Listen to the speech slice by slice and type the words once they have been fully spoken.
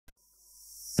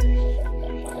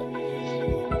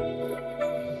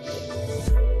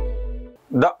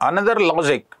The another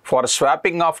logic for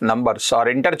swapping of numbers or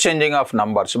interchanging of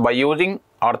numbers by using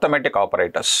arithmetic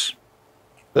operators.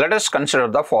 Let us consider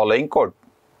the following code.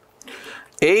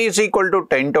 A is equal to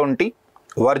 1020,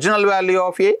 original value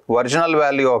of A, original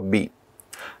value of B.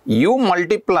 You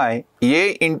multiply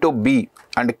A into B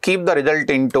and keep the result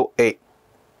into A.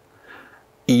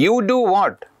 You do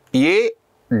what? A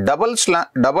double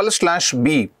slash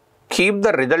B, keep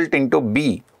the result into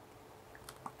B.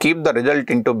 Keep the result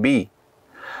into B.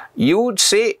 You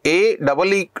say A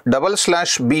double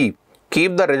slash B,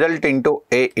 keep the result into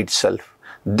A itself.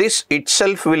 This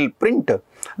itself will print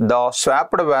the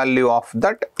swapped value of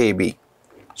that AB.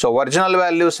 So original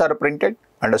values are printed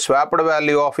and the swapped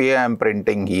value of A I am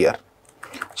printing here.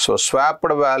 So swapped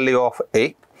value of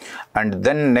A and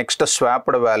then next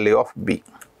swapped value of B.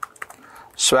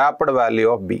 Swapped value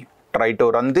of B. Try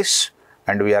to run this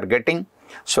and we are getting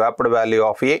swapped value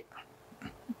of A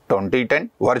 2010.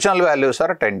 Original values are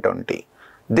 1020.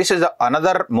 This is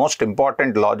another most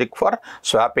important logic for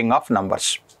swapping of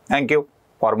numbers. Thank you.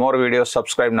 For more videos,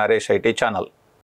 subscribe NareshIT channel.